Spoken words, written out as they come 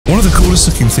One of the coolest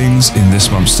looking things in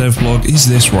this month's devlog is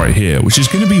this right here, which is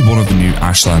going to be one of the new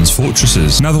Ashlands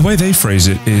fortresses. Now, the way they phrase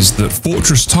it is that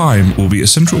Fortress Time will be a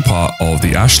central part of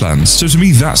the Ashlands. So to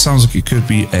me, that sounds like it could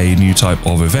be a new type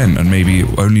of event, and maybe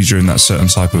only during that certain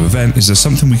type of event is there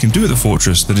something we can do at the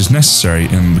fortress that is necessary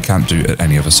and we can't do at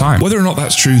any other time. Whether or not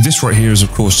that's true, this right here is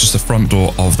of course just the front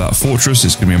door of that fortress.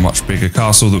 It's going to be a much bigger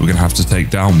castle that we're going to have to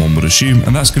take down, one would assume,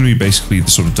 and that's going to be basically the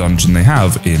sort of dungeon they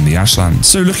have in the Ashlands.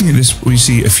 So looking at this, we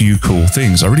see a few cool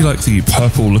things. I really like the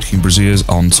purple looking braziers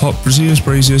on top.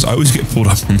 Braziers, I always get pulled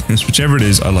up on this, whichever it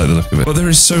is, I like the look of it. But there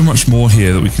is so much more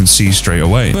here that we can see straight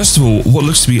away. First of all, what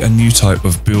looks to be a new type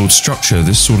of build structure,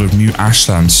 this sort of new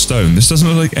Ashlands stone. This doesn't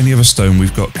look like any other stone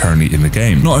we've got currently in the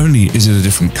game. Not only is it a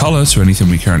different color to anything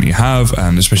we currently have,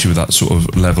 and especially with that sort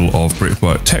of level of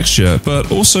brickwork texture,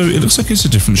 but also it looks like it's a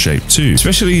different shape too.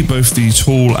 Especially both the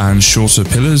tall and shorter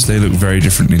pillars, they look very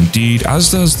different indeed,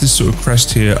 as does this sort of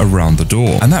crest here around the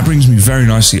door. And that brings me very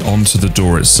nicely onto the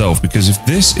door itself, because if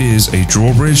this is a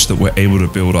drawbridge that we're able to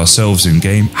build ourselves in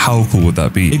game, how cool would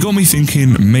that be? It got me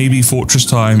thinking maybe Fortress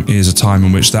Time is a time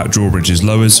in which that drawbridge is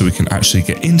lowered so we can actually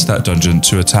get into that dungeon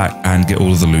to attack and get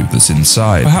all of the loot that's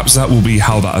inside. Perhaps that will be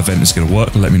how that event is going to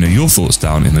work. Let me know your thoughts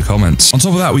down in the comments. On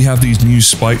top of that, we have these new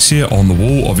spikes here on the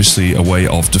wall, obviously a way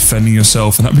of defending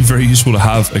yourself, and that'd be very useful to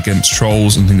have against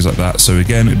trolls and things like that. So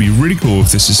again, it'd be really cool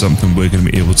if this is something we're going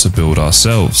to be able to build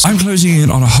ourselves. I'm closing in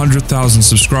on 100,000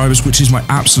 subscribers, which is my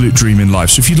absolute dream in life.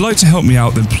 So if you'd like to help me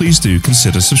out, then please do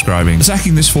consider subscribing.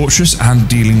 Attacking this fortress and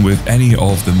dealing with any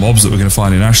of the mobs that we're going to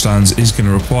find in Ashlands is going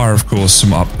to require, of course, some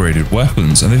upgraded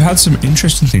weapons, and they've had some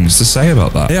interesting things to say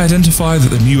about that. They identify that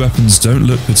the new weapons don't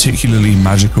look particularly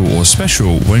magical or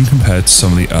special when compared to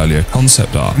some of the earlier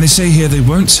concept art. And they say here they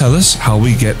won't tell us how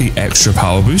we get the extra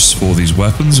power boosts for these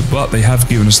weapons, but they have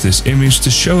given us this image to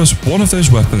show us one of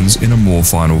those weapons in a more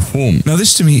final form. Now,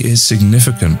 this to me is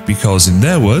significant because in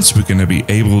their words, we're going to be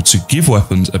able to give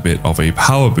weapons a bit of a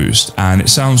power boost, and it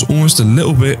sounds almost a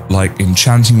little bit like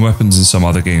enchanting weapons in some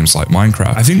other games like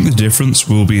Minecraft. I think the difference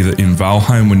will be that in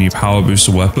Valheim, when you power boost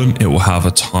a weapon, it will have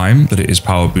a time that it is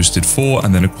power boosted for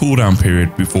and then a cooldown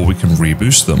period before we can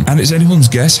reboost them. And it's anyone's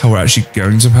guess how we're actually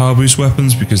going to power boost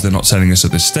weapons because they're not telling us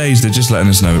at this stage, they're just letting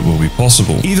us know it will be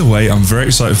possible. Either way, I'm very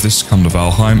excited for this to come to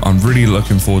Valheim. I'm really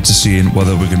looking forward to seeing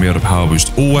whether we're going to be able to power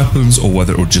boost all weapons or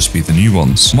whether it will just be the new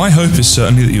ones. My hope is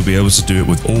certainly that you'll be able to do it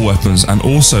with all weapons, and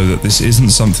also that this isn't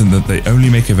something that they only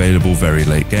make available very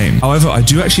late game. However, I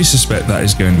do actually suspect that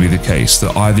is going to be the case,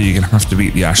 that either you're going to have to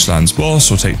beat the Ashlands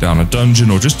boss or take down a dungeon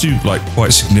or just do like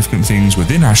quite significant things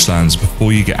within Ashlands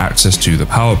before you get access to the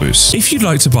power boost. If you'd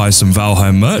like to buy some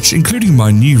Valheim merch, including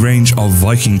my new range of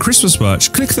Viking Christmas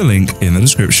merch, click the link in the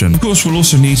description. Of course, we'll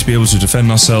also need to be able to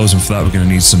defend ourselves, and for that we're going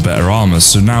to need some better armor.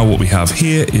 So now what we have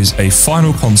here is a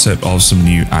final concept of some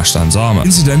new Ashlands armor.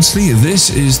 Incidentally,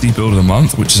 this is the build of the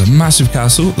month, which is a massive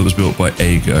castle that was built by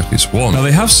Gurkis1. Now,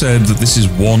 they have said that this is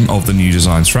one of the new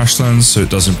designs for Ashlands, so it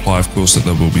does imply, of course, that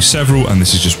there will be several, and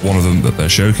this is just one of them that they're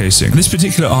showcasing. And this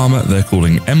particular armor they're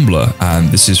calling Embla, and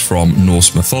this is from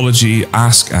Norse mythology.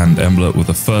 Ask and Embla were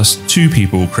the first two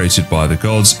people created by the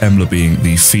gods, Embla being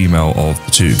the female of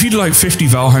the two. If you'd like 50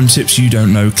 Valheim tips you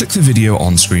don't know, click the video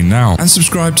on screen now and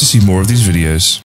subscribe to see more of these videos.